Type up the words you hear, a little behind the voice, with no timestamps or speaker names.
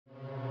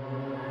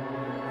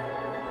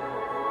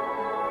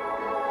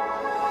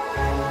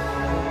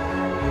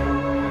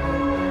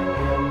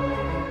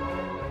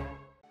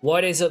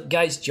What is up,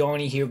 guys?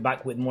 Johnny here,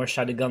 back with more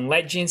Shadowgun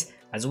Legends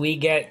as we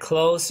get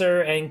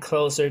closer and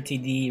closer to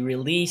the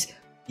release,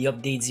 the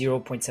update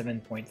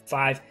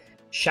 0.7.5.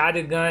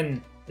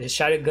 Shadowgun, the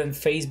Shadowgun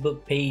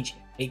Facebook page,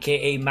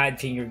 aka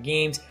Madfinger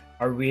Games,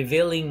 are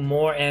revealing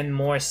more and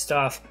more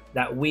stuff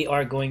that we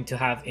are going to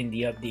have in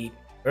the update.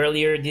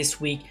 Earlier this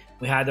week,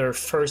 we had our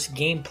first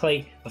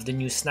gameplay of the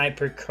new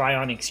Sniper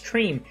Cryonic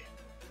Scream,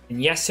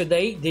 and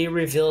yesterday they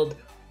revealed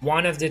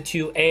one of the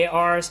two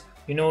ARs.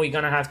 You know, you're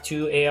gonna have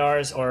two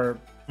ARs, or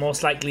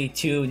most likely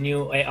two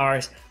new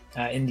ARs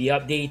in the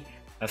update.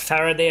 A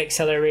Faraday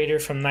accelerator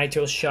from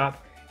Nitro's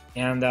shop,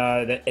 and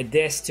the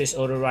Edestus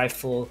auto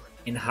rifle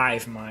in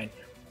HIVE Mind.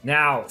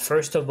 Now,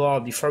 first of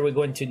all, before we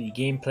go into the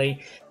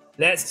gameplay,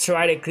 let's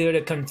try to clear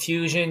the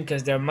confusion,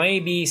 because there may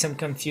be some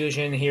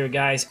confusion here,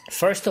 guys.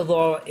 First of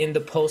all, in the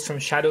post from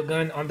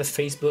Shadowgun on the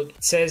Facebook,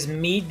 it says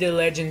meet the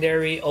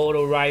legendary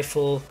auto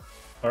rifle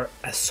or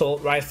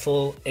assault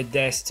rifle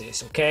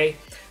Edestus. Okay,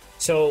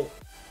 so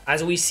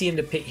as we see in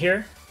the pic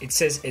here, it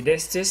says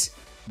Edestus,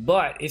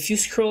 but if you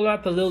scroll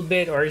up a little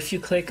bit, or if you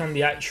click on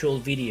the actual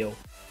video,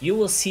 you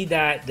will see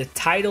that the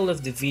title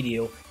of the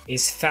video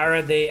is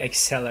Faraday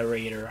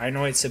Accelerator. I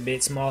know it's a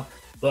bit small,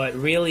 but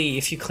really,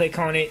 if you click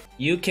on it,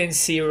 you can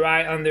see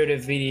right under the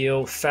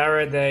video,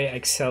 Faraday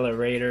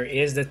Accelerator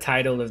is the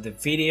title of the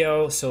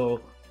video.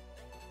 So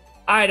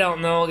I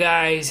don't know,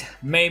 guys,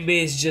 maybe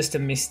it's just a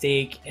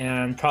mistake,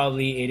 and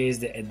probably it is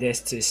the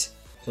Edestus.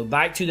 So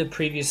back to the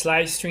previous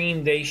live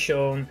stream, they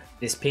shown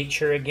this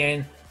picture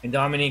again, and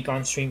Dominic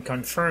on stream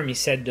confirmed. He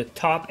said the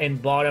top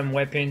and bottom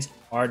weapons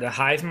are the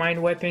HIVE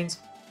Mind weapons,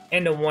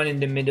 and the one in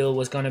the middle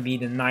was gonna be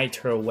the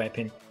Nitro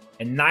weapon.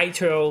 And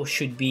Nitro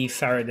should be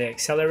Faraday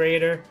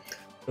Accelerator,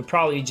 but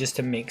probably just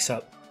a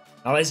mix-up.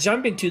 Now let's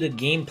jump into the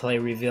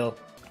gameplay reveal.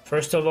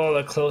 First of all,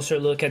 a closer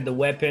look at the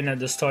weapon at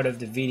the start of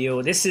the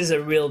video. This is a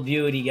real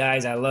beauty,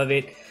 guys. I love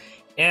it.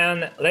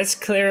 And let's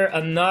clear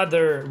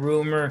another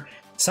rumor.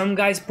 Some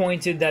guys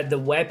pointed that the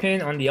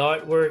weapon on the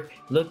artwork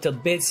looked a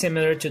bit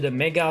similar to the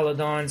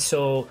Megalodon,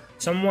 so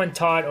someone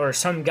thought, or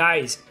some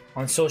guys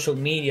on social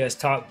media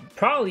thought,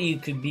 probably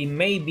it could be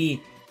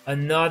maybe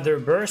another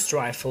burst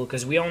rifle,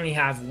 because we only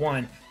have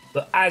one.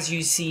 But as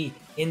you see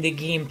in the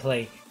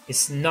gameplay,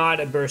 it's not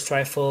a burst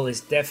rifle,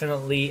 it's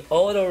definitely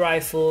auto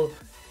rifle,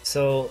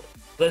 so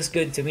looks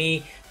good to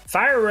me.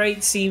 Fire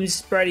rate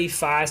seems pretty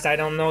fast. I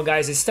don't know,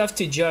 guys, it's tough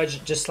to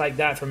judge just like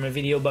that from a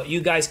video, but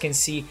you guys can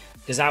see,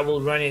 because I will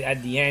run it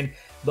at the end.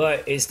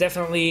 But it's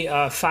definitely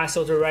a fast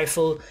auto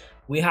rifle.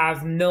 We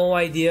have no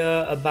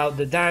idea about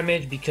the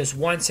damage, because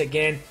once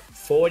again,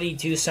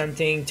 42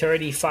 something,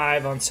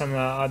 35 on some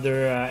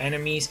other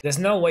enemies. There's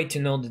no way to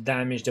know the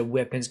damage the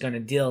weapon's gonna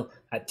deal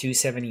at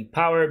 270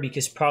 power,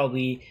 because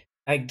probably,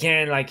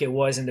 again, like it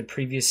was in the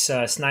previous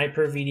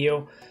sniper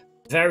video,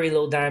 very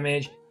low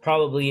damage,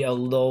 probably a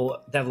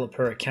low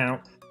developer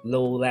account,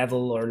 low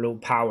level or low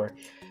power.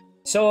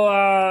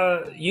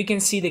 So you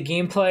can see the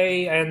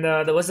gameplay, and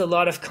there was a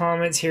lot of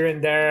comments here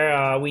and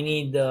there. We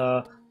need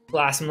the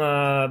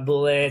plasma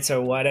bullets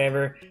or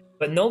whatever,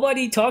 but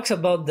nobody talks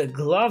about the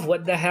glove.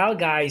 What the hell,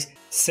 guys?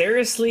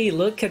 Seriously,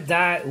 look at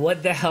that.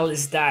 What the hell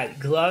is that?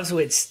 Gloves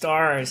with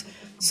stars.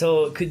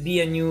 So it could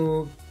be a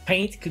new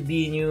paint, could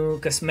be a new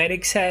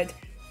cosmetic set,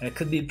 it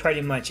could be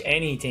pretty much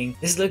anything.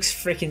 This looks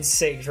freaking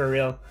sick, for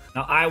real.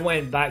 Now I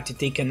went back to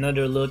take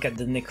another look at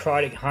the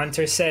Necrotic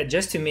Hunter set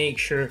just to make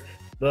sure,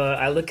 but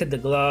I look at the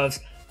gloves,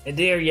 and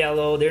they're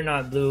yellow, they're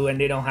not blue, and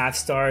they don't have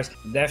stars.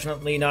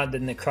 Definitely not the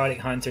Necrotic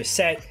Hunter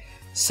set.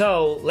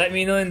 So let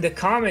me know in the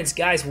comments,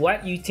 guys,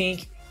 what you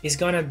think is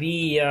gonna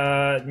be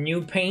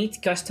new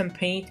paint, custom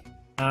paint,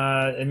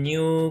 a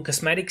new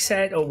cosmetic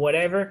set, or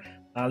whatever.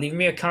 Leave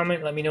me a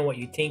comment, let me know what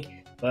you think.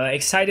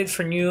 Excited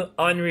for new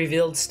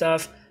unrevealed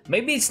stuff.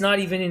 Maybe it's not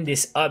even in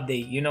this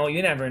update, you know,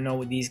 you never know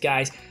with these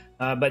guys.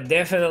 But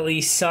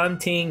definitely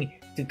something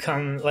to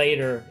come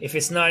later. If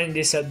it's not in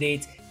this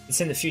update, it's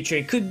in the future.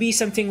 It could be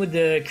something with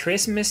the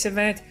Christmas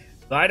event,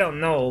 but I don't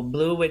know.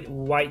 Blue with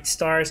white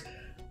stars,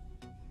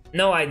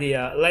 no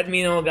idea. Let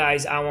me know,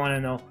 guys, I want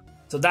to know.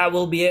 So that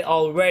will be it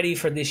already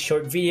for this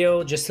short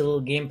video, just a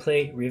little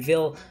gameplay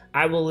reveal.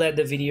 I will let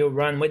the video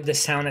run with the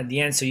sound at the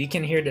end, so you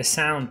can hear the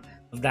sound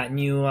of that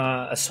new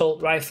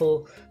assault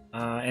rifle,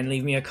 and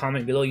leave me a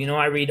comment below. You know,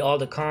 I read all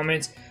the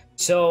comments.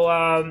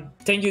 So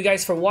thank you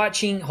guys for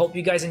watching. Hope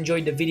you guys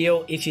enjoyed the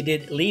video. If you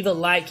did, leave a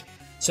like,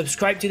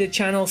 subscribe to the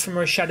channel for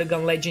more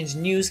Shadowgun Legends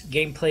news,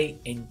 gameplay,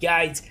 and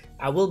guides.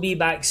 I will be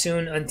back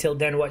soon. Until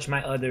then, watch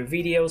my other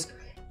videos.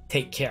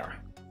 Take care.